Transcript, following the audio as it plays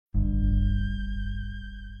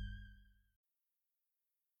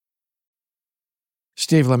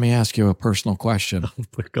Steve, let me ask you a personal question.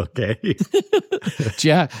 Okay. Do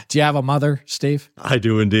you have a mother, Steve? I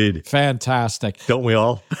do indeed. Fantastic. Don't we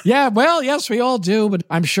all? Yeah, well, yes, we all do, but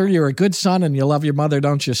I'm sure you're a good son and you love your mother,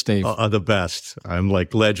 don't you, Steve? The best. I'm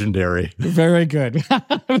like legendary. Very good.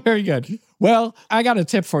 Very good. Well, I got a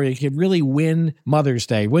tip for you. You can really win Mother's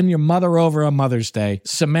Day. Win your mother over on Mother's Day.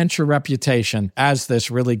 Cement your reputation as this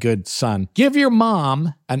really good son. Give your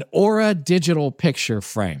mom an Aura digital picture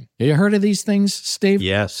frame. Have you heard of these things, Steve?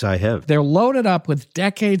 Yes, I have. They're loaded up with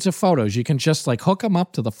decades of photos. You can just like hook them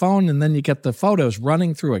up to the phone and then you get the photos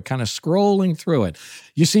running through it, kind of scrolling through it.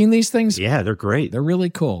 You seen these things? Yeah, they're great. They're really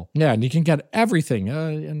cool. Yeah, and you can get everything,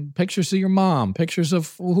 and pictures of your mom, pictures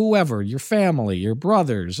of whoever, your family, your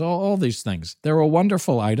brothers, all these things. They're a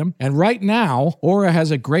wonderful item. And right now, Aura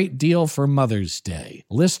has a great deal for Mother's Day.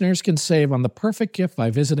 Listeners can save on the perfect gift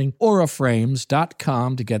by visiting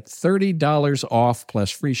auraframes.com to get $30 off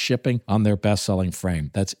plus free shipping on their best-selling frame.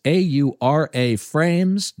 That's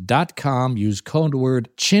auraframes.com. Use code word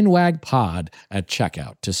ChinwagPod at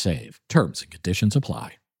checkout to save. Terms and conditions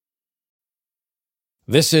apply.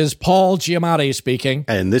 This is Paul Giamatti speaking.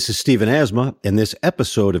 And this is Stephen Asma, and this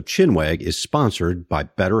episode of Chinwag is sponsored by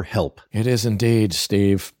BetterHelp. It is indeed,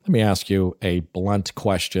 Steve. Let me ask you a blunt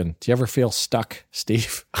question. Do you ever feel stuck,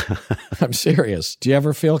 Steve? I'm serious. Do you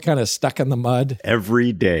ever feel kind of stuck in the mud?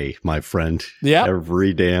 Every day, my friend. Yeah.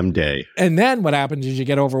 Every damn day. And then what happens is you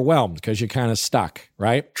get overwhelmed because you're kind of stuck,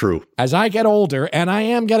 right? True. As I get older, and I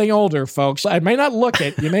am getting older, folks, I may not look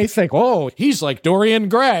it. You may think, oh, he's like Dorian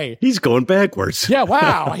Gray. He's going backwards. Yeah, wow.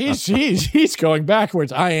 He's going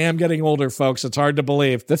backwards. I am getting older, folks. It's hard to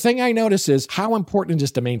believe. The thing I notice is how important it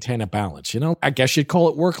is to maintain a balance. You know, I guess you'd call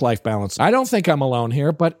it work-life balance. I don't think I'm alone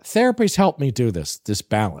here, but therapy's helped me do this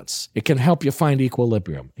balance. It can help you find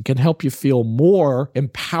equilibrium. It can help you feel more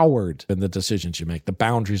empowered in the decisions you make, the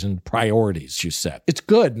boundaries and priorities you set. It's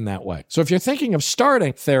good in that way. So if you're thinking of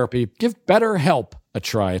starting therapy, give BetterHelp a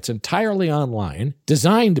try. It's entirely online,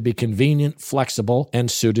 designed to be convenient, flexible, and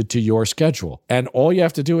suited to your schedule. And all you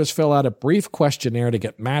have to do is fill out a brief questionnaire to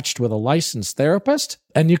get matched with a licensed therapist,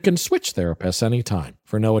 and you can switch therapists anytime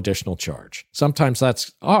for no additional charge. Sometimes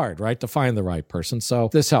that's hard, right, to find the right person, so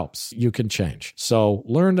this helps. You can change. So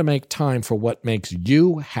learn to make time for what makes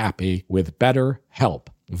you happy with BetterHelp.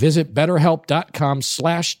 Visit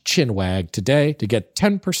BetterHelp.com/Chinwag today to get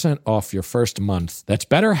 10% off your first month. That's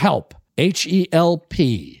BetterHelp.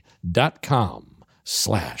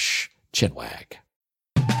 HELP.com/Chinwag.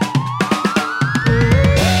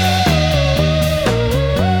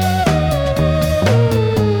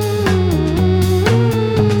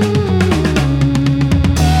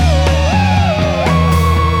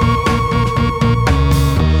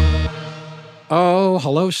 Oh,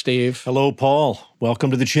 hello, Steve. Hello, Paul.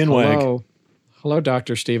 Welcome to the Chinwag. Hello,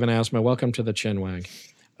 Dr. Stephen Asma. Welcome to the Chinwag.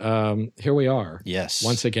 Here we are. Yes.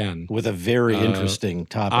 Once again. With a very interesting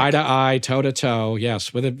topic. Eye to eye, toe to toe.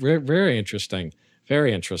 Yes. With a very interesting.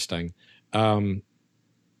 Very interesting. We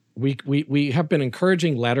have been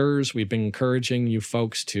encouraging letters. We've been encouraging you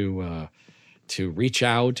folks to reach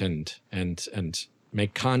out and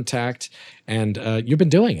make contact. And you've been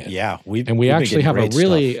doing it. Yeah. We actually have a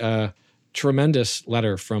really tremendous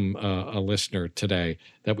letter from a listener today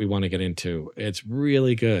that we want to get into. It's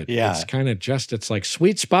really good. Yeah. It's kind of it's like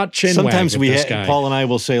sweet spot Chinwag. Sometimes Paul and I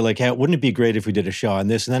will say like, hey, wouldn't it be great if we did a show on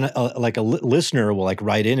this? And then like a listener will like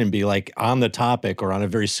write in and be like on the topic or on a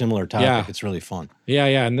very similar topic. Yeah. It's really fun. Yeah.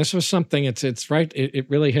 And this was something, it's right. It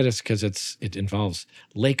really hit us because it involves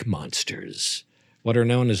lake monsters, what are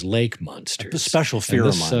known as lake monsters. A special fear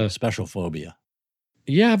of mine, special phobia.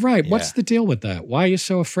 Yeah, right. Yeah. What's the deal with that? Why are you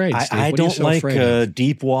so afraid, Steve? I don't like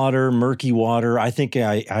deep water, murky water. I think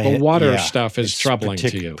the water stuff is troubling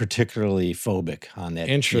to you. Particularly phobic on that.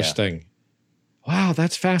 Interesting. Yeah. Wow,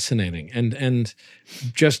 that's fascinating. And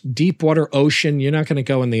just deep water ocean, you're not going to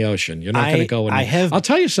go in the ocean. You're not going to go in. I'll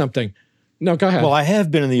tell you something. No, go ahead. Well, I have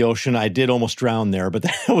been in the ocean. I did almost drown there, but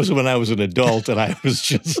that was when I was an adult and I was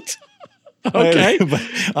just... Okay. But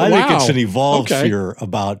I think it's an evolved fear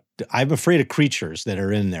about, I'm afraid of creatures that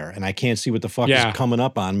are in there and I can't see what the fuck is coming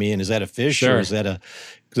up on me. And is that a fish or is that a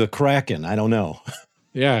kraken? I don't know.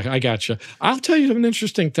 Yeah, I gotcha. I'll tell you an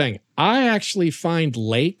interesting thing. I actually find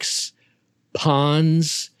lakes,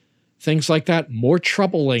 ponds, things like that more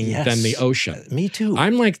troubling than the ocean. Me too.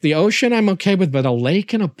 I'm like the ocean I'm okay with, but a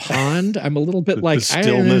lake and a pond, I'm a little bit like... The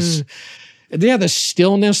stillness. Yeah, the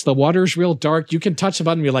stillness, the water's real dark. You can touch the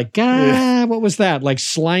button and be like, what was that? Like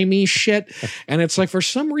slimy shit. And it's like for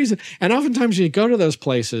some reason, and oftentimes you go to those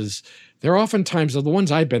places, they're oftentimes, the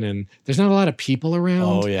ones I've been in, there's not a lot of people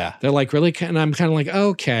around. Oh, yeah. They're like really, and I'm kind of like,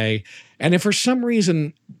 okay. And if for some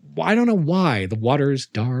reason, I don't know why. The water is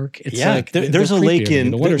dark. It's like there's a lake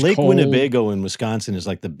Lake cold. Winnebago in Wisconsin is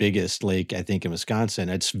like the biggest lake, I think, in Wisconsin.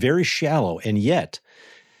 It's very shallow, and yet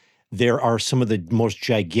there are some of the most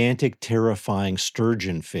gigantic, terrifying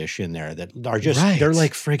sturgeon fish in there that are just, they're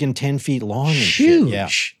like friggin' 10 feet long and huge. Shit. Yeah.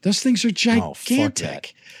 Those things are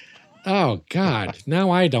gigantic. Oh, God. Now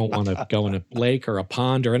I don't want to go in a lake or a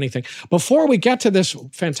pond or anything. Before we get to this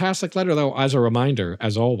fantastic letter, though, as a reminder,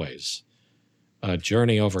 as always,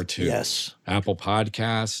 journey over to Apple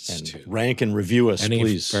Podcasts. And rank and review us,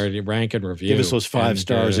 please. Rank and review. Give us those 5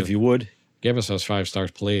 stars if you would. Give us those 5 stars,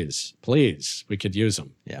 please. Please. We could use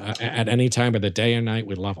them. Yeah. At any time of the day or night,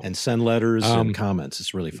 we love them. And send letters and comments.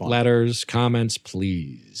 It's really fun. Letters, comments,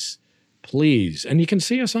 please. Please. And you can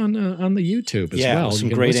see us on the YouTube as well. Some you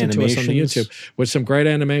can great listen animations. to us on the YouTube with some great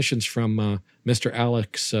animations from Mr.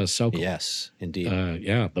 Alex Sokol. Yes, indeed.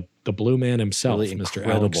 The Blue Man himself, really Mr.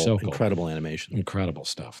 Alex Sokol. Incredible animation. Incredible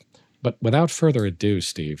stuff. But without further ado,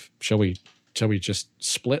 Steve, shall we just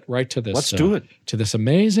split right to this? Let's do it. To this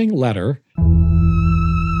amazing letter.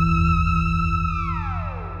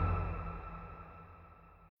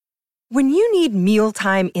 When you need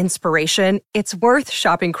mealtime inspiration, it's worth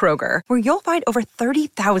shopping Kroger, where you'll find over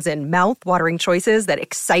 30,000 mouth-watering choices that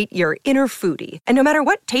excite your inner foodie. And no matter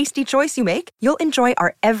what tasty choice you make, you'll enjoy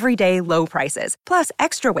our everyday low prices, plus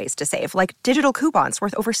extra ways to save, like digital coupons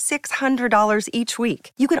worth over $600 each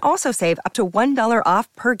week. You can also save up to $1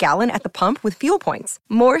 off per gallon at the pump with fuel points.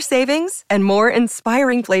 More savings and more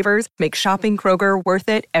inspiring flavors make shopping Kroger worth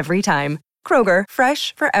it every time. Kroger,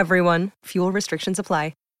 fresh for everyone. Fuel restrictions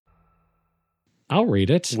apply. I'll read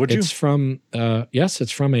it. Would you? It's from,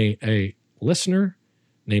 it's from a listener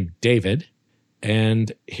named David.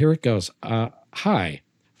 And here it goes. Hi.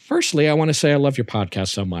 Firstly, I want to say I love your podcast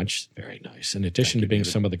so much. Very nice. In addition to being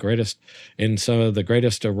some of the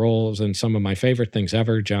greatest roles in some of my favorite things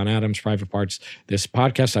ever, John Adams, Private Parts, this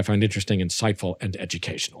podcast I find interesting, insightful, and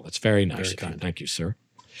educational. That's very nice. Thank you, sir.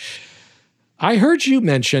 I heard you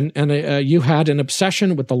mention, and you had an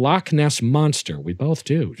obsession with the Loch Ness Monster. We both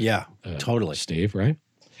do. Yeah, totally. Steve, right?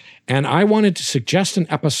 And I wanted to suggest an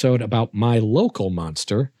episode about my local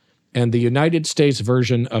monster and the United States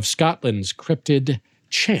version of Scotland's cryptid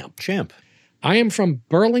Champ. I am from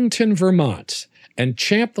Burlington, Vermont, and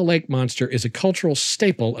Champ the Lake Monster is a cultural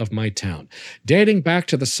staple of my town, dating back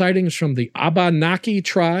to the sightings from the Abenaki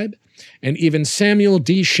tribe, and even Samuel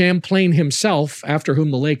D. Champlain himself, after whom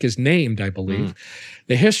the lake is named, I believe.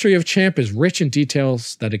 The history of Champ is rich in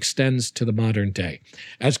details that extends to the modern day.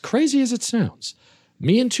 As crazy as it sounds,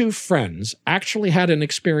 me and 2 friends actually had an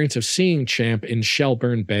experience of seeing Champ in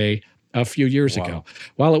Shelburne Bay a few years ago.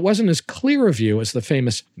 While it wasn't as clear a view as the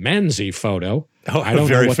famous Manzi photo, I don't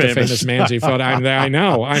know what the famous Manzi photo. I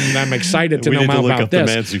know. I'm excited to know more about this.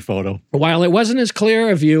 The Manzi photo. While it wasn't as clear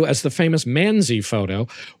a view as the famous Manzi photo,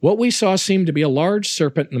 what we saw seemed to be a large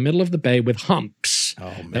serpent in the middle of the bay with humps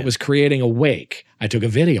that was creating a wake. I took a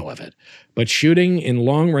video of it, but shooting in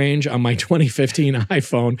long range on my 2015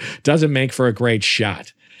 iPhone doesn't make for a great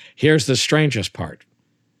shot. Here's the strangest part.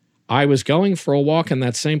 I was going for a walk in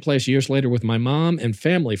that same place years later with my mom and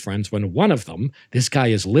family friends when one of them, this guy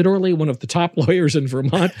is literally one of the top lawyers in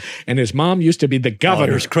Vermont, and his mom used to be the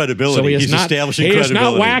governor. There's credibility. So he's establishing credibility. He is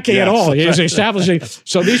not wacky at all. He is establishing.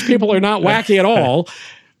 So these people are not wacky at all.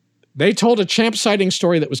 They told a Champ sighting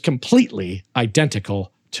story that was completely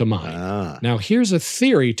identical to mine. Now, here's a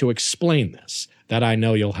theory to explain this that I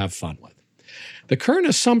know you'll have fun with. The current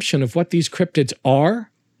assumption of what these cryptids are,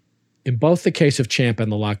 in both the case of Champ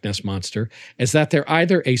and the Loch Ness Monster, is that they're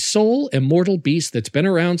either a sole immortal beast that's been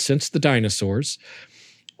around since the dinosaurs,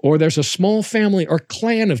 or there's a small family or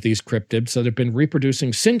clan of these cryptids that have been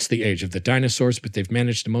reproducing since the age of the dinosaurs, but they've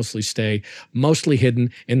managed to mostly hidden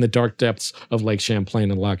in the dark depths of Lake Champlain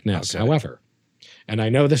and Loch Ness. Okay. However, and I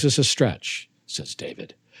know this is a stretch, says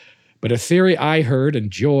David, but a theory I heard,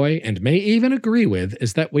 enjoy, and may even agree with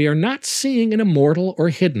is that we are not seeing an immortal or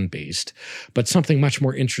hidden beast, but something much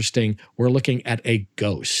more interesting. We're looking at a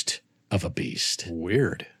ghost of a beast.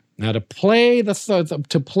 Weird. Now, to play the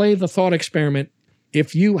thought experiment,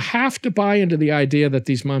 if you have to buy into the idea that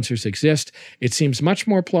these monsters exist, it seems much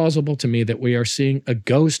more plausible to me that we are seeing a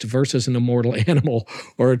ghost versus an immortal animal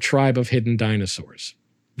or a tribe of hidden dinosaurs.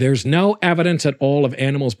 There's no evidence at all of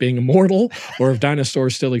animals being immortal or of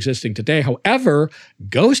dinosaurs still existing today. However,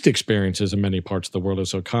 ghost experiences in many parts of the world are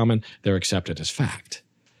so common, they're accepted as fact.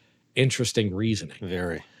 Interesting reasoning.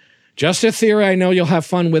 Very. Just a theory I know you'll have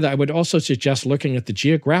fun with. I would also suggest looking at the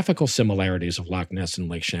geographical similarities of Loch Ness and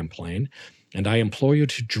Lake Champlain. And I implore you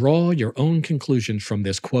to draw your own conclusions from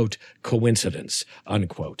this, quote, coincidence,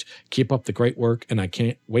 unquote. Keep up the great work, and I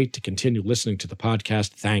can't wait to continue listening to the podcast.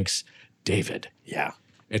 Thanks, David. Yeah.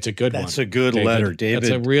 It's a good one. That's a good letter, David.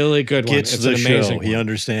 It's a really good one. Gets It's the an amazing show. one. He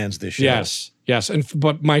understands the show. Yes.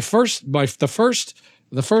 But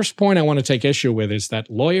the first point I want to take issue with is that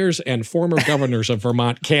lawyers and former governors of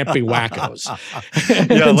Vermont can't be wackos.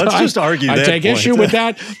 Yeah, let's just argue that I take point. issue with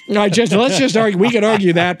that. Let's just argue. We could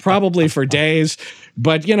argue that probably for days.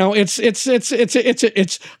 But it's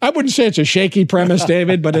I wouldn't say it's a shaky premise,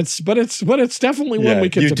 David, but it's definitely one we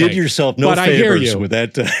could You debate. did yourself no but favors I hear you. with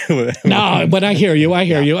that. No, but I hear you. I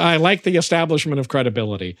hear you. I like the establishment of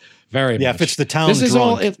credibility very much. Yeah, if it's the town This is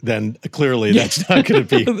drunk, then clearly that's not going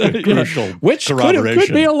to be crucial. Which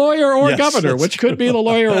could be a lawyer or governor, which could be the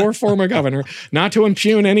lawyer or former governor. Not to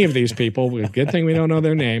impugn any of these people. Good thing we don't know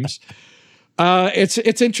their names.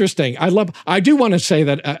 It's interesting. I do want to say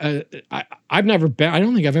that I've never been. I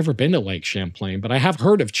don't think I've ever been to Lake Champlain, but I have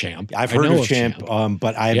heard of Champ. I've heard of Champ,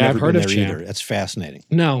 but I've never been there either. That's fascinating.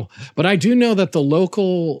 No, but I do know that the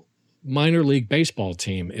local minor league baseball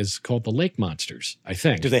team is called the Lake Monsters, I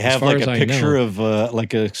think. Do they have like a picture of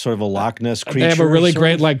like a sort of a Loch Ness creature? They have a really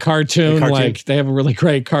great cartoon. Like they have a really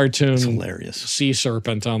great cartoon. It's hilarious. Sea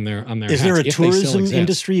serpent on their Is there a tourism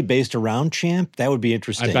industry based around Champ? That would be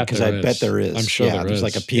interesting because I bet there is. I'm sure there's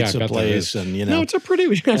like a pizza place and No, it's a pretty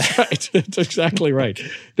that's right. It's exactly right.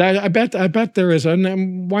 I bet there is,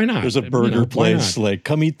 and why not? There's a burger place like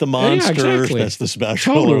come eat the monster. Yeah, exactly. That's the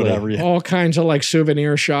special or whatever. Yeah. All kinds of like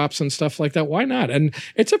souvenir shops and stuff like that. Why not? And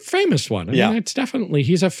it's a famous one. I mean, it's definitely,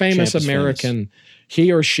 he's a famous American, famous.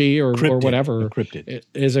 He or she or whatever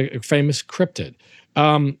is a famous cryptid.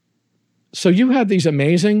 So you had these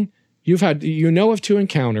amazing, of two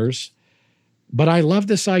encounters, but I love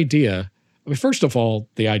this idea. I mean, first of all,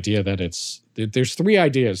 the idea that there's three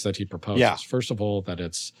ideas that he proposes. Yeah. First of all, that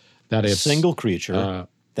it's a single creature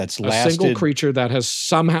that's lasted. A single creature that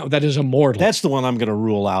is immortal. That's the one I'm going to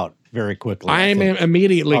rule out very quickly. I'm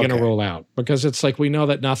immediately going to rule out because it's like we know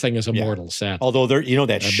that nothing is immortal, sadly. Although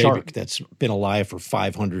that shark that's been alive for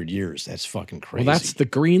 500 years, that's fucking crazy. Well, that's the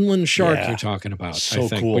Greenland shark you're talking about, so I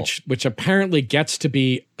think, cool. which apparently gets to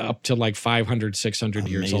be up to like 500, 600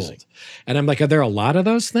 years old. And I'm like, are there a lot of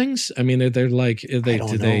those things? I mean, they're like, do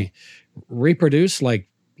they reproduce like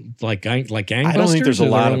gangbusters? I don't think there's a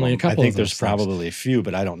lot of them. I think there's probably a few,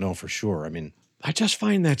 but I don't know for sure. I mean, I just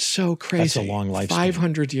find that so crazy. That's a long lifespan.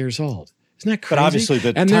 500 years old. Isn't that crazy? But obviously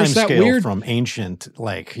the time scale from ancient,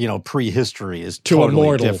 prehistory is totally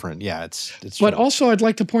immortal. Different. Yeah, it's But also I'd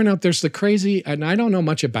like to point out there's the crazy, and I don't know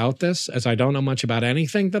much about this, as I don't know much about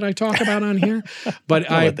anything that I talk about on here. But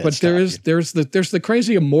there's the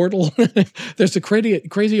crazy immortal there's the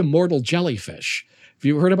crazy immortal jellyfish. Have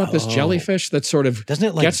you heard about this jellyfish that sort of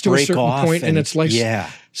gets to a certain point and it's like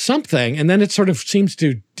something, and then it sort of seems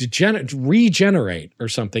to regenerate or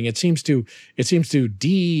something. It seems to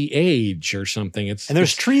de-age or something. And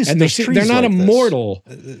there's trees, and they're not immortal.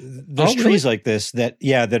 There's trees like this that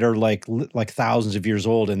are like thousands of years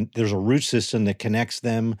old, and there's a root system that connects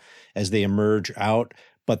them as they emerge out.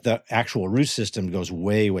 But the actual root system goes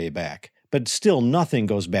way, way back. But still, nothing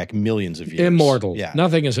goes back millions of years. Immortal. Yeah.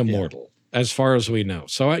 Nothing is immortal. As far as we know.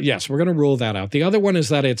 So yes, we're going to rule that out. The other one is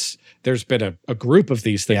that there's been a group of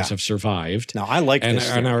these things have survived. Now I like this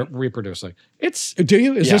and are reproducing. Do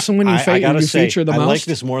you? Is this the one you feature the most? I like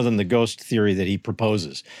this more than the ghost theory that he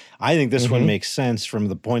proposes. I think this one makes sense from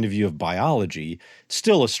the point of view of biology. It's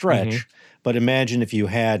still a stretch, but imagine if you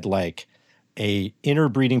had like a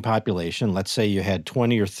interbreeding population. Let's say you had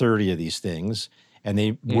 20 or 30 of these things, and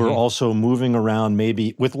they were also moving around.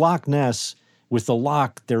 Maybe with Loch Ness. With the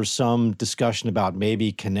loch, there's some discussion about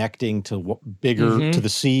maybe connecting to bigger to the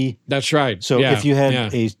sea. That's right. So if you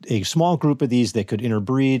had a small group of these that could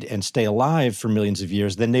interbreed and stay alive for millions of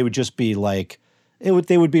years, then they would just be like they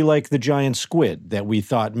would be like the giant squid that we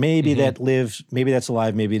thought maybe that lives, maybe that's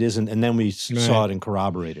alive, maybe it isn't, and then we saw it and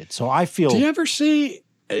corroborated. So I feel. Do you ever see?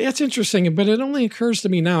 It's interesting, but it only occurs to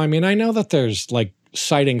me now. I mean, I know that there's like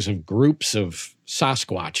sightings of groups of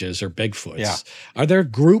Sasquatches or Bigfoots. Yeah. Are there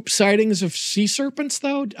group sightings of sea serpents,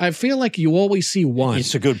 though? I feel like you always see one.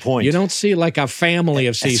 It's a good point. You don't see like a family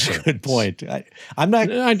of sea serpents. That's a good point.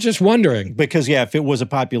 I'm just wondering. Because, if it was a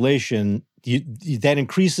population, that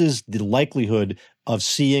increases the likelihood of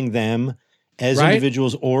seeing them as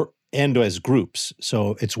individuals and as groups.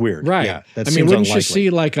 So it's weird. Right. Yeah, wouldn't unlikely. You see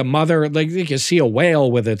like a mother, like you see a whale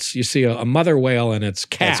you see a mother whale and its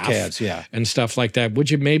calf and stuff like that. Would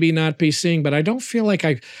you maybe not be seeing, but I don't feel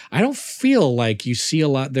like you see a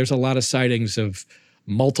lot, there's a lot of sightings of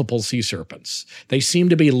multiple sea serpents. They seem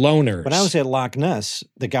to be loners. When I was at Loch Ness,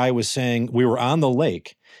 the guy was saying we were on the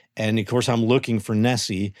lake, and of course I'm looking for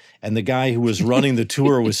Nessie, and the guy who was running the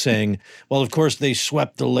tour was saying, well, of course they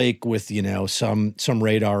swept the lake with, some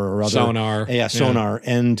radar or other sonar. Yeah, sonar.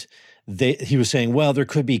 And he was saying, well, there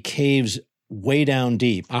could be caves way down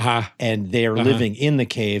deep, and they're living in the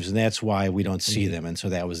caves, and that's why we don't see them. And so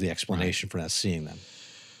that was the explanation for not seeing them.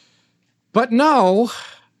 But no,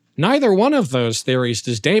 neither one of those theories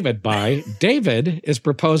does David buy. David is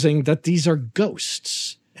proposing that these are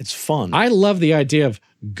ghosts. It's fun. I love the idea of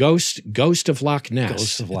Ghost of Loch Ness.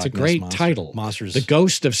 Ghost of Loch it's a Ness great title. Monsters. The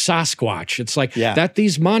Ghost of Sasquatch. It's like that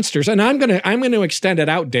these monsters, and I'm gonna extend it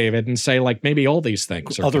out, David, and say like maybe all these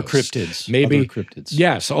things are other ghosts. cryptids. Maybe other cryptids.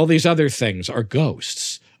 Yes, all these other things are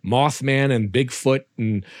ghosts. Mothman and Bigfoot,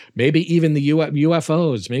 and maybe even the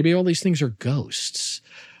UFOs. Maybe all these things are ghosts,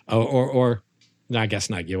 or no, I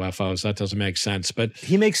guess not UFOs. That doesn't make sense. But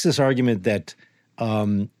he makes this argument that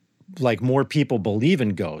like more people believe in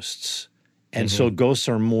ghosts, and so ghosts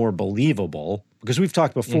are more believable, because we've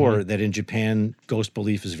talked before that in Japan, ghost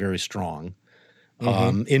belief is very strong.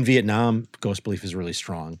 In Vietnam, ghost belief is really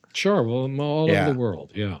strong. Sure, well, all over the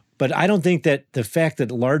world, But I don't think that the fact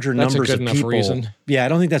that larger numbers of people, reason. I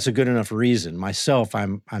don't think that's a good enough reason. Myself,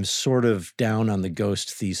 I'm sort of down on the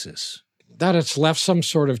ghost thesis. That it's left some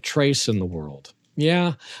sort of trace in the world.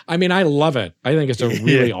 Yeah. I mean, I love it. I think it's a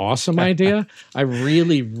really awesome idea. I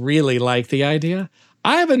really, really like the idea.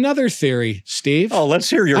 I have another theory, Steve. Oh, let's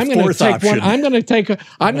hear your fourth option. I'm going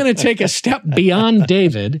to take a step beyond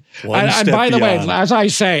David. And by the way, as I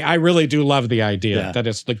say, I really do love the idea that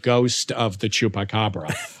it's the ghost of the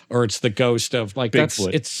chupacabra, or it's the ghost of like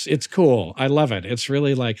Bigfoot. It's cool. I love it. It's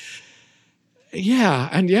really like,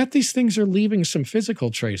 and yet these things are leaving some physical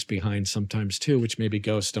trace behind sometimes too, which maybe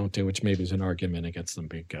ghosts don't do, which maybe is an argument against them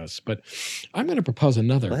being ghosts. But I'm going to propose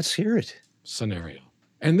another. Let's hear it. Scenario.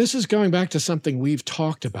 And this is going back to something we've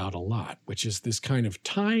talked about a lot, which is this kind of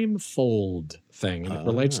time fold thing. And it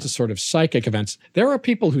relates to sort of psychic events. There are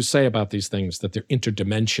people who say about these things that they're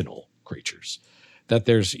interdimensional creatures. That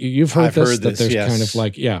you've heard this, that there's kind of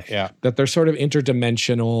like, that they're sort of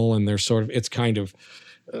interdimensional, and they're sort of, it's kind of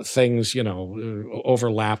things,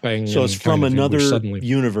 overlapping. So it's from another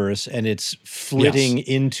universe, and it's flitting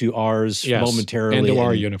into ours momentarily, into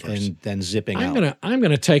our universe, and then zipping out. I'm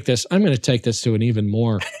gonna take this to an even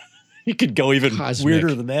more. You could go even cosmic.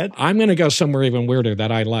 Weirder than that. I'm gonna go somewhere even weirder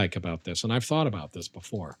that I like about this, and I've thought about this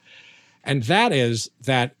before, and that is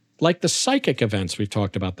that. Like the psychic events we've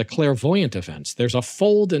talked about, the clairvoyant events, there's a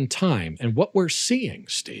fold in time, and what we're seeing,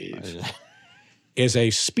 Steve, is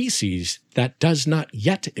a species that does not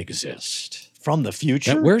yet exist. From the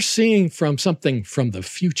future? That we're seeing from something from the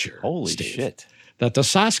future. Holy Steve. shit. That the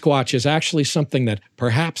Sasquatch is actually something that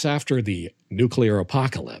perhaps after the nuclear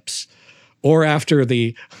apocalypse, or after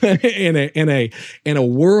the in a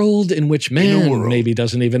world in which man maybe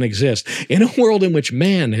doesn't even exist, in a world in which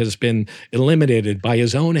man has been eliminated by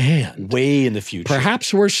his own hand, way in the future.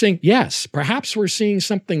 Perhaps we're seeing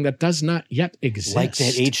something that does not yet exist, like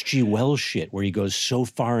that H.G. Wells shit where he goes so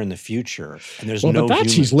far in the future and there's no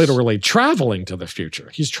humans. He's literally traveling to the future.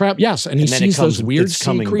 He's and he sees those weird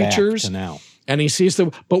sea creatures. And he sees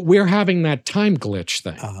but we're having that time glitch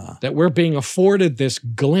thing, that we're being afforded this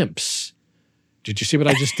glimpse. Did you see what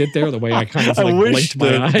I just did there? The way I kind of blinked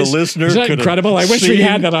my eyes. The listener Is that incredible? I wish we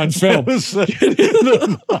had that on film. That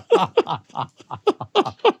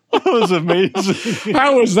was amazing.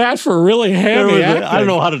 How was that for really hammy acting? I don't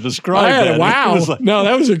know how to describe that. Wow. No,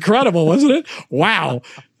 that was incredible, wasn't it? Wow.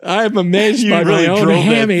 I'm amazed by my own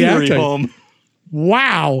hammy acting. Home.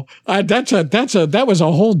 Wow, that was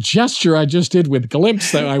a whole gesture I just did with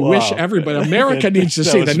glimpse that I wish everybody, America needs to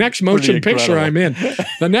see. The next motion picture I'm in,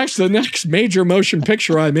 the next major motion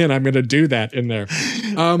picture I'm going to do that in there.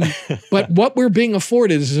 But what we're being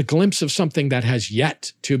afforded is a glimpse of something that has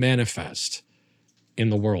yet to manifest in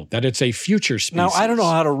the world. That it's a future species. Now I don't know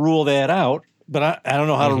how to rule that out. But I don't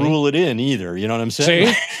know how to rule it in either. You know what I'm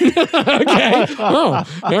saying? See? Okay. Oh,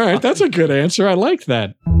 all right. That's a good answer. I like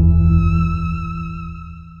that.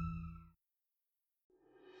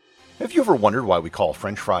 Have you ever wondered why we call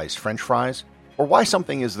French fries, or why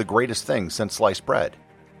something is the greatest thing since sliced bread?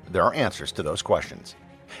 There are answers to those questions.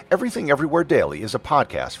 Everything Everywhere Daily is a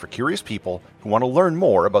podcast for curious people who want to learn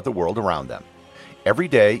more about the world around them. Every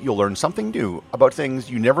day, you'll learn something new about things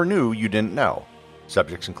you never knew you didn't know.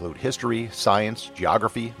 Subjects include history, science,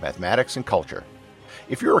 geography, mathematics, and culture.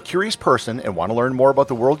 If you're a curious person and want to learn more about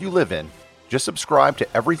the world you live in, just subscribe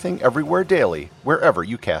to Everything Everywhere Daily wherever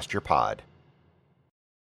you cast your pod.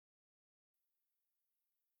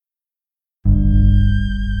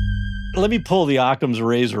 let me pull the Occam's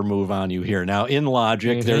razor move on you here. Now, in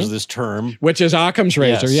logic, there's this term. Which is Occam's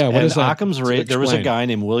razor. Yes, Yeah, what is that? Occam's razor. There was a guy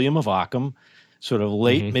named William of Occam, sort of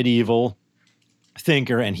late medieval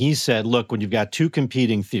thinker, and he said, look, when you've got two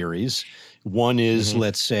competing theories, one is,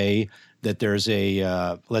 let's say, that there's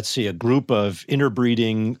a group of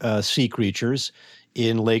interbreeding sea creatures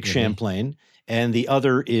in Lake Champlain, and the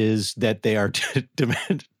other is that they are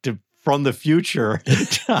from the future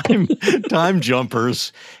time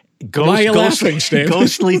jumpers. Why are you laughing, Steve?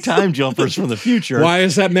 Ghostly time jumpers from the future. Why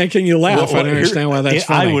is that making you laugh? I don't understand why that's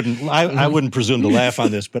funny. I wouldn't presume to laugh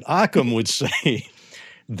on this, but Occam would say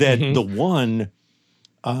that the one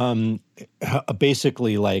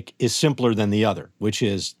basically like is simpler than the other, which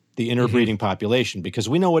is the interbreeding population, because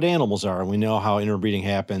we know what animals are and we know how interbreeding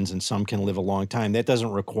happens, and some can live a long time. That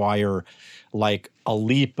doesn't require like a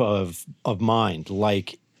leap of mind,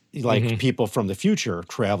 like people from the future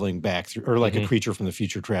traveling back through, or like a creature from the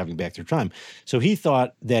future traveling back through time. So he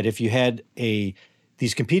thought that if you had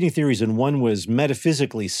these competing theories and one was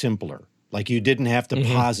metaphysically simpler, like you didn't have to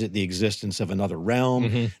posit the existence of another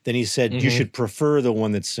realm, then he said you should prefer the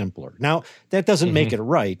one that's simpler. Now, that doesn't make it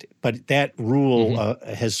right, but that rule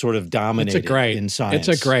has sort of dominated in science.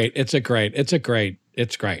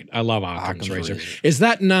 It's great. I love Occam's razor. Is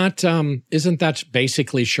that not, isn't that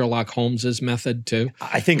basically Sherlock Holmes's method too?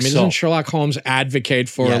 I think so. Doesn't Sherlock Holmes advocate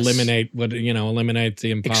for eliminate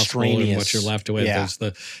the impossible, and what you're left with is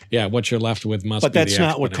what you're left with must be the explanation. But that's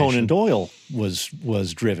not what Conan Doyle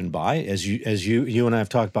was driven by, as you and I have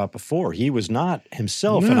talked about before. He was not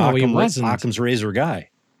himself an Occam's razor guy.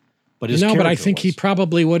 But I think he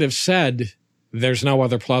probably would have said, there's no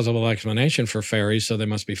other plausible explanation for fairies, so they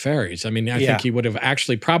must be fairies. I mean, I think he would have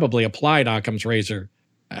actually probably applied Occam's razor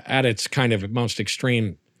at its kind of most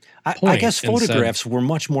extreme point. I guess photographs were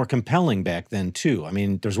much more compelling back then, too. I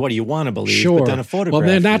mean, there's what do you want to believe, but then a photograph. Well,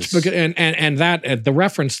 then that's because, and that the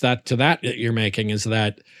reference to that you're making is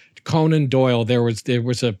that Conan Doyle, there were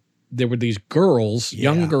these girls,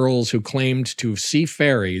 young girls, who claimed to see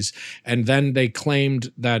fairies, and then they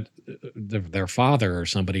claimed that their father or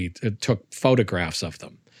somebody took photographs of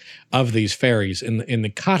them, of these fairies in the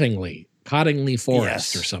Cottingley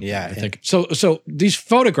Forest or something. I think so. These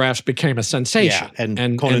photographs became a sensation,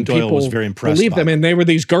 and Conan Doyle was very impressed. Believed them, and they were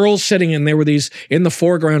these girls sitting, and there were these in the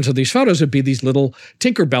foregrounds of these photos would be these little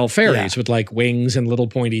Tinkerbell fairies with like wings and little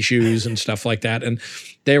pointy shoes and stuff like that, and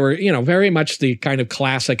they were very much the kind of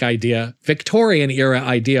classic idea, Victorian era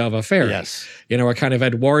idea of a fairy. A kind of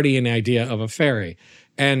Edwardian idea of a fairy.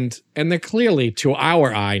 And they clearly, to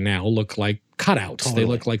our eye now, look like cutouts. Totally. They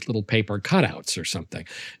look like little paper cutouts or something.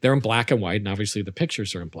 They're in black and white, and obviously the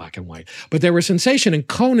pictures are in black and white. But there was sensation, and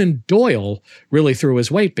Conan Doyle really threw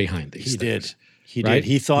his weight behind these things. He did.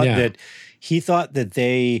 He thought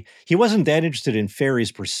that he wasn't that interested in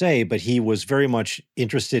fairies per se, but he was very much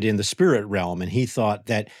interested in the spirit realm, and he thought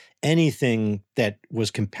that anything that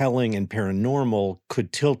was compelling and paranormal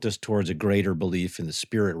could tilt us towards a greater belief in the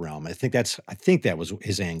spirit realm. I think that was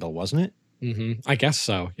his angle, wasn't it? I guess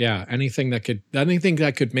so. Yeah. Anything that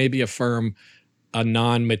could maybe affirm a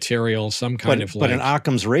non-material, some kind of. But an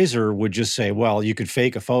Occam's razor would just say, well, you could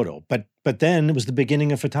fake a photo. But then it was the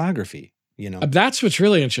beginning of photography. That's what's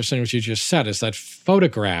really interesting. What you just said is that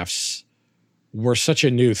photographs were such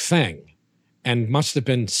a new thing, and must have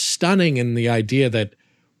been stunning in the idea that,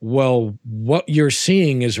 well, what you're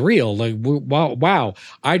seeing is real. Like, wow,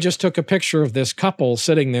 I just took a picture of this couple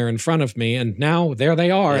sitting there in front of me, and now there they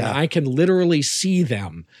are, and I can literally see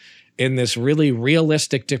them in this really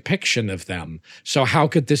realistic depiction of them. So how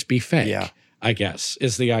could this be fake? I guess,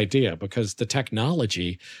 is the idea, because the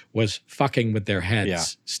technology was fucking with their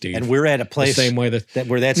heads, Steve. And we're at a place the same way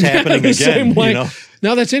where that's happening again. Same way.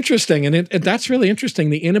 No, that's interesting. And that's really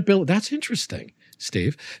interesting. That's interesting,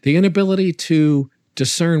 Steve. The inability to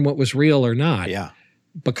discern what was real or not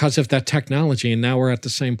because of that technology, and now we're at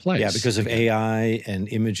the same place. Yeah, because of AI and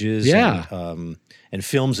images and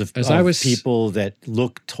films of people that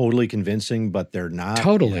look totally convincing, but they're not.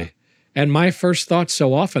 Totally. And my first thought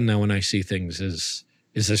so often now when I see things is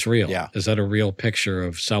this real? Yeah. Is that a real picture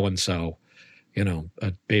of so-and-so,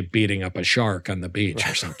 beating up a shark on the beach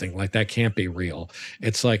or something? Like, that can't be real.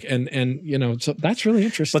 It's like, so that's really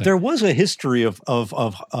interesting. But there was a history of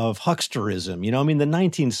hucksterism. The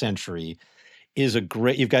 19th century is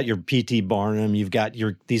you've got your P.T. Barnum, you've got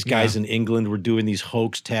these guys in England were doing these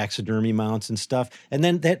hoax taxidermy mounts and stuff. And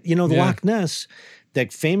then the Loch Ness,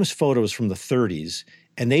 that famous photos from the 30s,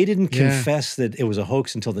 And they didn't confess that it was a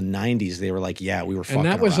hoax until the 90s. They were like, yeah, we were fucking And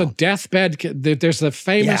that was around. a deathbed. There's the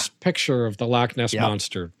famous picture of the Loch Ness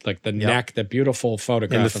Monster, like the neck, the beautiful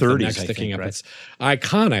photograph in the of 30s, the neck I sticking think, up. right? It's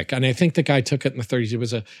iconic. And I think the guy took it in the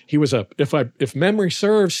 30s. He was a if memory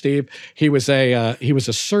serves, Steve, he was a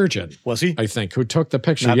surgeon. Was he? I think, who took the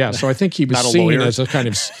picture. So I think he was not a seen lawyer? as a kind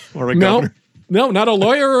of Or a governor? No, not a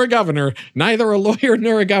lawyer or a governor. Neither a lawyer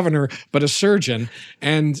nor a governor, but a surgeon.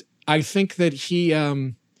 And I think that he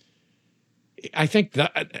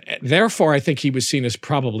therefore, I think he was seen as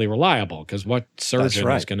probably reliable, because what surgeon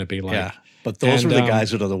is going to be like? Yeah. But those are the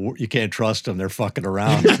guys that you can't trust them. They're fucking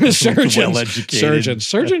around. Surgeons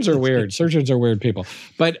are weird. Surgeons are weird people.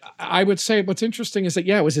 But I would say what's interesting is that,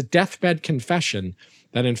 it was a deathbed confession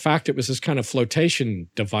that in fact it was this kind of flotation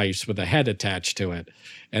device with a head attached to it.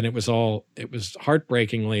 And it was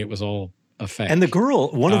heartbreakingly, it was all a fake. And the girl,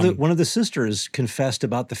 one of the sisters confessed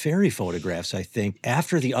about the fairy photographs, I think.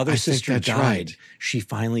 After the other sister died, she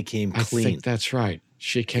finally came clean. I think that's right.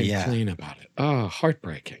 She came clean about it. Oh,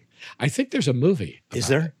 heartbreaking. I think there's a movie. Is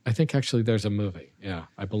there? It. I think actually there's a movie. Yeah,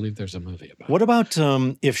 I believe there's a movie about it. What about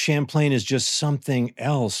if Champlain is just something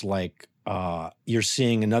else, like you're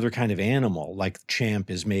seeing another kind of animal, like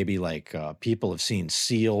Champ is maybe like people have seen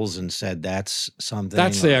seals and said that's something.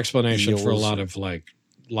 That's the explanation for a eels lot of like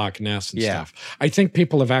Loch Ness and stuff. I think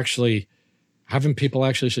people haven't people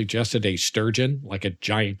actually suggested a sturgeon, like a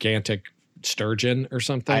gigantic sturgeon or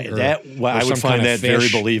something? I would find that very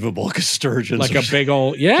believable, because sturgeons like a big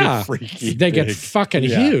old they get big. fucking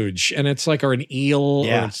huge, and it's like, or an eel, or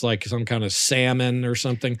Yeah. it's like some kind of salmon or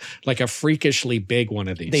something, like a freakishly big one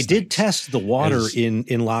of these. They did things. test the water in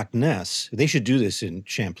Loch Ness. They should do this in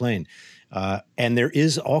Champlain. And there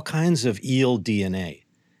is all kinds of eel DNA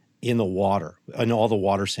in the water, in all the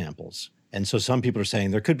water samples. And so some people are saying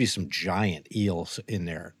there could be some giant eels in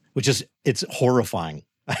there, it's horrifying.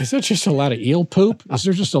 Is that just a lot of eel poop? Is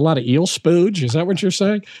there just a lot of eel spooge? Is that what you're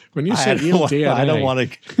saying? When you said eel DNA, I don't want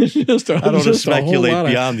to. I don't want to speculate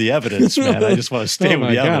beyond the evidence, man. I just want to stay with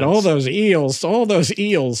the evidence. God, all those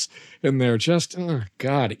eels in there. Just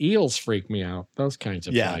eels freak me out. Those kinds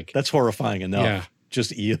of that's horrifying enough. Yeah.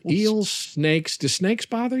 Just eels. Eels, snakes. Do snakes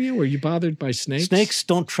bother you? Are you bothered by snakes? Snakes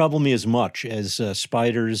don't trouble me as much as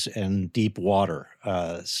spiders and deep water.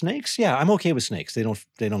 Snakes, I'm okay with snakes. They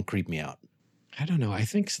don't creep me out. I don't know. I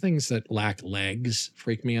think things that lack legs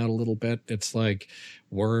freak me out a little bit. It's like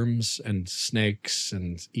worms and snakes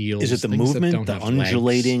and eels. Is it the movement, the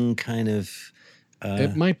undulating legs. Kind of?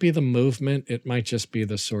 It might be the movement. It might just be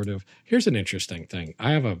the sort of. Here's an interesting thing.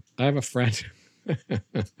 I have a friend.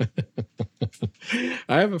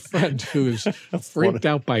 I have a friend who's freaked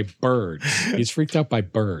out by birds. He's freaked out by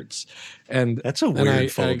birds, and that's a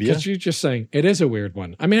weird phobia. Because you're just saying it is a weird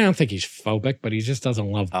one. I mean, I don't think he's phobic, but he just doesn't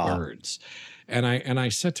love birds. And I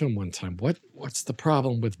said to him one time, "What's the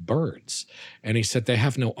problem with birds?" And he said, "They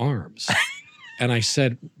have no arms." And I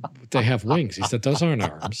said, "They have wings." He said, "Those aren't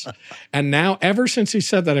arms." And now, ever since he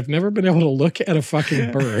said that, I've never been able to look at a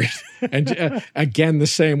fucking bird. And again, the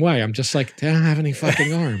same way. I'm just like, they don't have any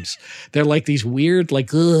fucking arms. They're like these weird, like,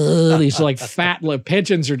 these like fat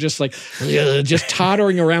pigeons are just like, just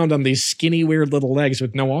tottering around on these skinny, weird little legs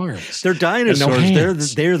with no arms. They're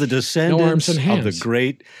dinosaurs. They're the descendants of the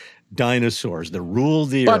great dinosaurs that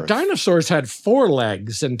ruled the earth. But dinosaurs had 4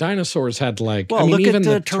 legs, and dinosaurs had like, look even at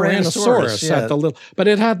the Tyrannosaurus had the little, but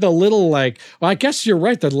it had the little like, I guess you're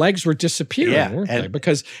right, the legs were disappearing, weren't they?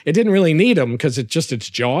 Because it didn't really need them, because its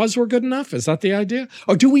jaws were good enough. Is that the idea?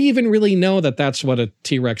 Or do we even really know that that's what a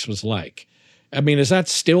T-Rex was like? I mean, is that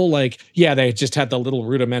still like, they just had the little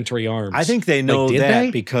rudimentary arms? I think they know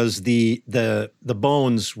because the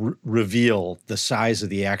bones reveal the size of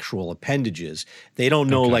the actual appendages. They don't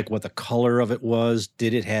know like what the color of it was.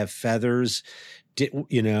 Did it have feathers?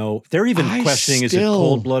 They're even questioning is it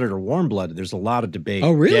cold-blooded or warm-blooded? There's a lot of debate.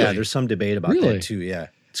 Oh, really? Yeah, there's some debate about that too. Yeah,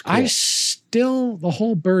 it's cool. The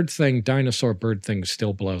whole dinosaur bird thing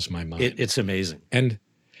still blows my mind. It's amazing.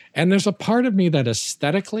 And there's a part of me that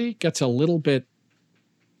aesthetically gets a little bit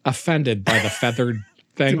offended by the feathered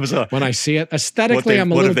thing when I see it. Aesthetically,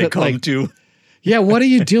 I'm a little bit like, what are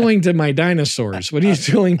you doing to my dinosaurs? What are you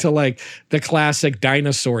doing to like the classic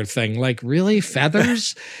dinosaur thing? Like, really?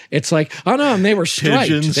 Feathers? It's like, oh no, and they were striped.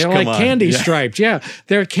 Pigeons, they're like candy striped. Yeah,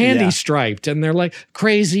 they're candy striped, and they're like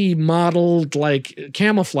crazy modeled like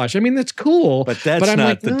camouflage. I mean, that's cool. But that's not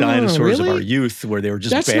like, the dinosaurs of our youth where they were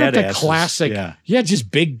just badasses. That's not the classic. Just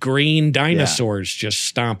big green dinosaurs just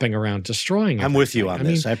stomping around, destroying everything. I'm with you on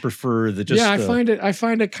this. I prefer the just. I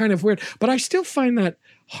find it kind of weird, but I still find that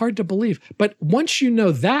hard to believe. But once you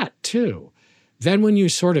know that too, then when you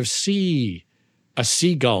sort of see a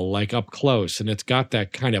seagull like up close, and it's got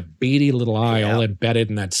that kind of beady little eye all embedded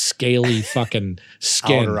in that scaly fucking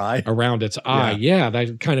skin around its eye. Yeah,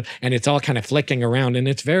 that kind of, and it's all kind of flicking around, and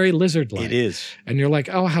it's very lizard-like. It is. And you're like,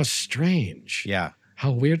 oh, how strange. Yeah.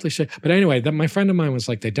 How weirdly shaped. But anyway, my friend of mine was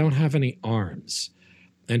like, they don't have any arms.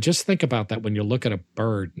 And just think about that when you look at a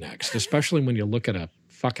bird next, especially when you look at a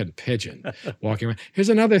fucking pigeon walking around. Here's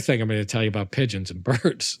another thing I'm going to tell you about pigeons and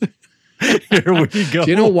birds. Here we go.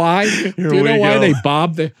 Do you know why? Do you know why they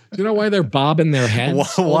bob? Do you know why they're bobbing their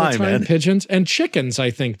heads all the time? Man? Pigeons and chickens,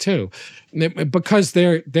 I think too, because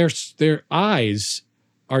their eyes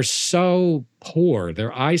are so poor.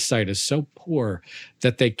 Their eyesight is so poor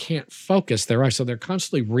that they can't focus their eyes. So they're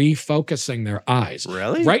constantly refocusing their eyes.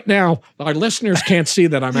 Really? Right now, our listeners can't see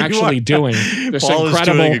that I'm actually doing this Paul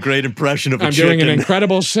incredible. Is doing a great impression of a chicken. I'm doing an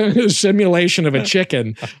incredible simulation of a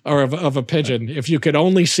chicken or of a pigeon. If you could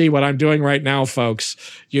only see what I'm doing right now, folks,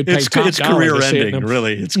 you'd pay top it's dollar career to see ending, it.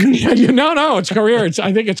 really. It's no, it's career.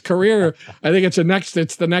 I think it's career. I think it's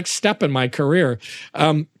the next step in my career.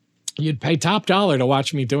 You'd pay top dollar to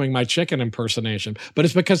watch me doing my chicken impersonation, but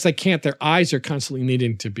it's because they can't. Their eyes are constantly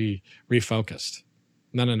needing to be refocused.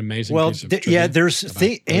 Not an amazing piece of trivia. There's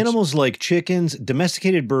animals like chickens,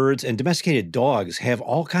 domesticated birds, and domesticated dogs have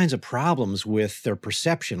all kinds of problems with their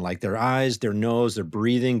perception, like their eyes, their nose, their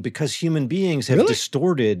breathing, because human beings have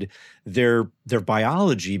distorted their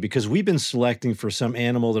biology because we've been selecting for some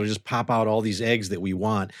animal that'll just pop out all these eggs that we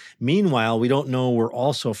want. Meanwhile, we don't know we're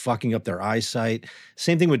also fucking up their eyesight.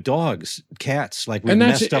 Same thing with dogs, cats, like we've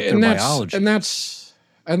messed up their biology.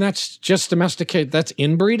 And that's just domesticated. That's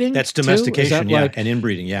inbreeding. That's domestication, and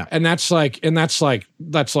inbreeding, And that's like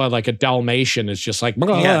a Dalmatian is just like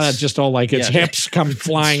just all like its hips come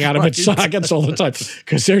flying out of its sockets all the time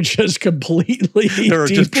because they're just completely they're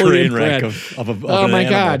just train wreck of oh my animal.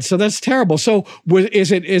 God! So that's terrible. So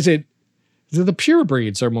is it? The pure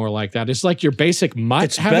breeds are more like that. It's like your basic mutt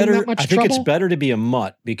it's having better, that much I think trouble? It's better to be a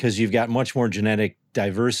mutt because you've got much more genetic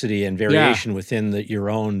diversity and variation within your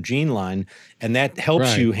own gene line, and that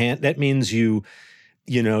helps you. That means you've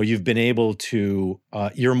been able to.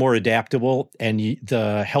 You're more adaptable, and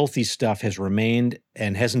the healthy stuff has remained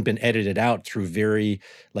and hasn't been edited out through very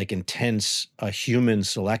intense human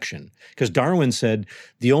selection. Because Darwin said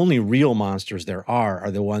the only real monsters there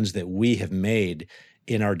are the ones that we have made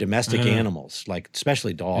in our domestic animals, like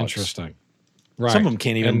especially dogs. Interesting. Right. Some of them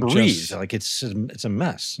can't even breathe. It's a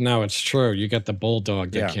mess. No, it's true. You get the bulldog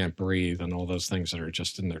that can't breathe and all those things that are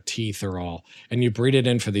just in their teeth are all, and you breed it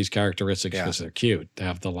in for these characteristics because they're cute. They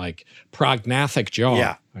have the prognathic jaw.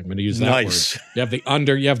 Yeah. I'm going to use that word. You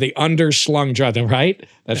have the underslung jaw, right?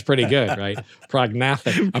 That's pretty good, right?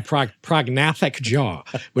 Prognathic jaw,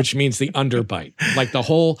 which means the underbite. Like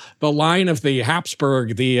the line of the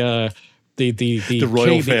Habsburg, the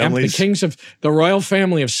royal families, the kings of the royal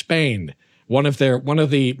family of Spain. One of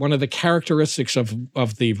the characteristics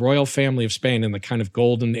of the royal family of Spain in the kind of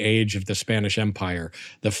golden age of the Spanish Empire,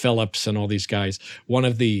 the Philips and all these guys. One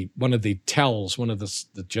of the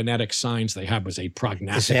genetic signs they had was a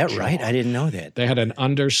prognathic. Is that jaw. right? I didn't know that. They had an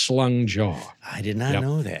underslung jaw. I did not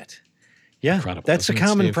know that. Yeah, incredible, that's a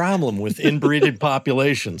common problem with inbreeded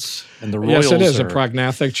populations. And the royals yes, it is a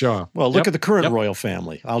prognathic jaw. Well, look at the current royal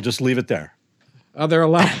family. I'll just leave it there. Are there a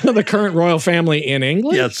lot of the current royal family in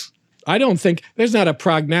England? Yes. I don't think there's not a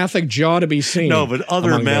prognathic jaw to be seen. No, but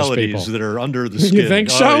other maladies that are under the skin. You think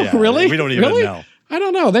so? Yeah. Really? We don't even know. I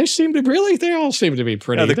don't know. They all seem to be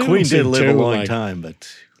pretty. Yeah, the Queen did live a long time,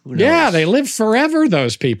 but who knows? Yeah, they live forever,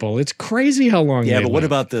 those people. It's crazy how long they live. Yeah, but what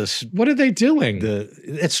about this? What are they doing?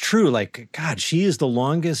 It's true. God, she is the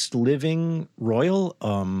longest living royal,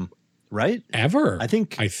 right? Ever. I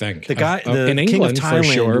think the guy, in King England of Thailand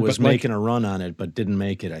for sure, was making a run on it, but didn't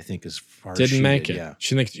make it. I think as far as she didn't make it. Yeah.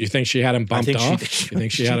 You think she had him bumped off? You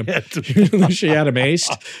think she had him? You think she had him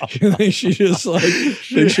aced? You think she just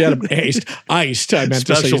she had him aced? Iced. I meant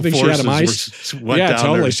to say. You think she had him iced? Yeah,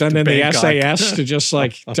 totally. Send in the SAS to just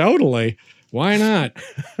totally. Why not?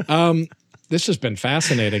 This has been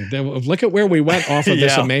fascinating. Look at where we went off of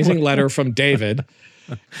this amazing letter from David.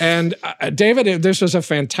 And David, this was a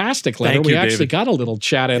fantastic letter. We actually got a little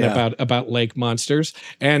chat in about lake monsters,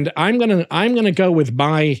 and I'm gonna go with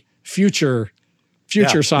my future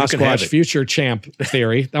Sasquatch, future champ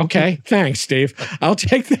theory. Okay, thanks, Steve. I'll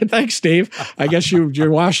take that. Thanks, Steve. I guess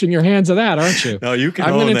you're washing your hands of that, aren't you? No, you can.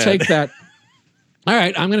 I'm going to take that. All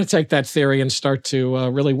right, I'm going to take that theory and start to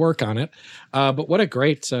really work on it. But what a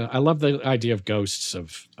great! I love the idea of ghosts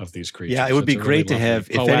of these creatures. Yeah, it would be great to have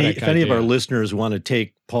if any of our listeners want to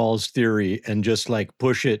take Paul's theory and just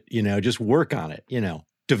push it, just work on it,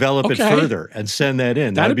 develop it further and send that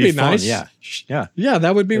in. That'd be fun. nice. Yeah. Yeah,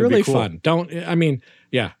 that would be That'd really be cool. fun. Do the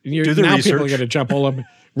research. People are going to jump all over,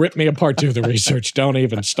 rip me apart, do the research. Don't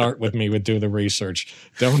even start with me with do the research.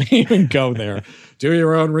 Don't even go there. Do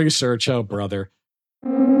your own research, oh brother.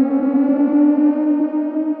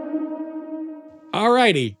 All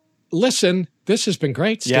righty. Listen, this has been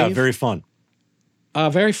great, Steve. Yeah, very fun.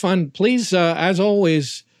 Very fun. Please, as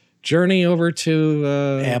always, journey over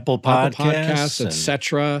to Apple Podcasts,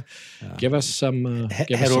 etc. Give us some.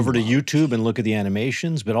 Head over to YouTube and look at the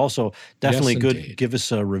animations, but also definitely good. Indeed. Give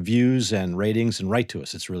us reviews and ratings and write to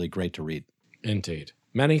us. It's really great to read. Indeed.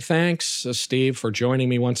 Many thanks, Steve, for joining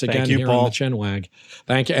me once again you, here Paul. on the Chinwag.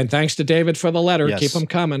 Thank you. And thanks to David for the letter. Yes. Keep them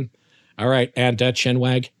coming. All right. And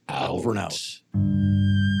Chinwag out. Over and out.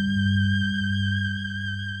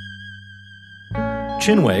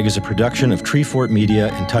 Chinwag is a production of Treefort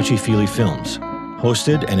Media and Touchy Feely Films.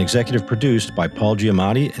 Hosted and executive produced by Paul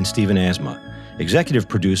Giamatti and Stephen Asma. Executive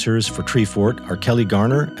producers for Treefort are Kelly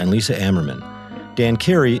Garner and Lisa Ammerman. Dan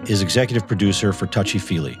Carey is executive producer for Touchy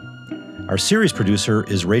Feely. Our series producer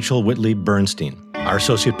is Rachel Whitley Bernstein. Our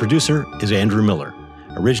associate producer is Andrew Miller.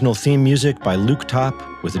 Original theme music by Luke Topp,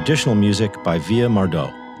 with additional music by Via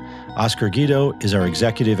Mardot. Oscar Guido is our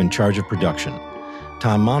executive in charge of production.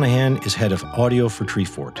 Tom Monahan is head of audio for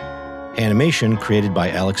Treefort. Animation created by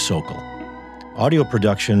Alex Sokol. Audio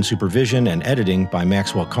production, supervision, and editing by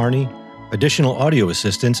Maxwell Carney. Additional audio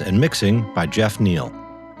assistance and mixing by Jeff Neal.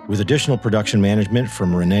 With additional production management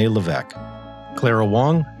from Renee Levesque. Clara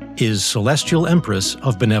Wong is Celestial Empress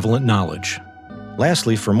of Benevolent Knowledge.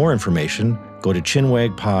 Lastly, for more information, go to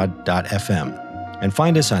chinwagpod.fm and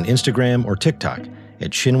find us on Instagram or TikTok at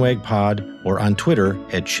chinwagpod or on Twitter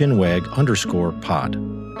at chinwag_pod.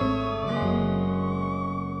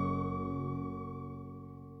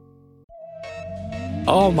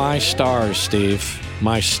 Oh, my stars, Steve.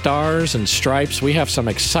 My stars and stripes. We have some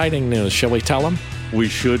exciting news. Shall we tell them? We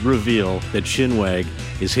should reveal that Chinwag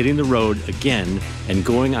is hitting the road again and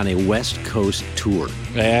going on a West Coast tour.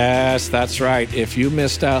 Yes, that's right. If you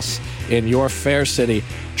missed us in your fair city,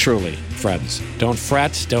 truly, friends, don't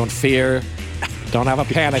fret, don't fear, don't have a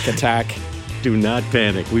panic attack. Do not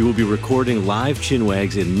panic. We will be recording live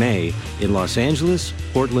Chinwags in May in Los Angeles,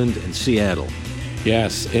 Portland, and Seattle.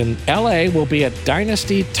 Yes, in LA, we'll be at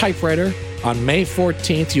Dynasty Typewriter on May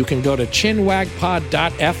 14th. You can go to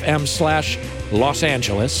chinwagpod.fm/Los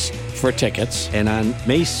Angeles for tickets. And on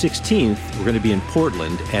May 16th, we're going to be in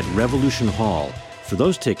Portland at Revolution Hall. For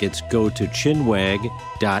those tickets, go to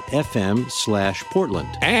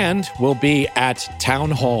chinwag.fm/Portland. And we'll be at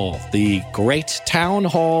Town Hall, the great Town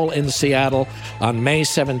Hall in Seattle on May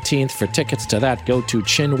 17th. For tickets to that, go to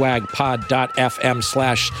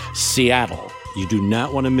chinwagpod.fm/Seattle. You do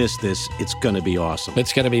not want to miss this. It's going to be awesome.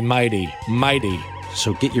 It's going to be mighty, mighty.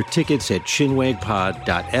 So get your tickets at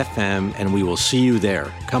chinwagpod.fm, and we will see you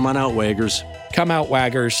there. Come on out, Waggers. Come out,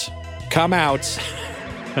 Waggers. Come out.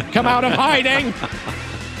 Come out of hiding.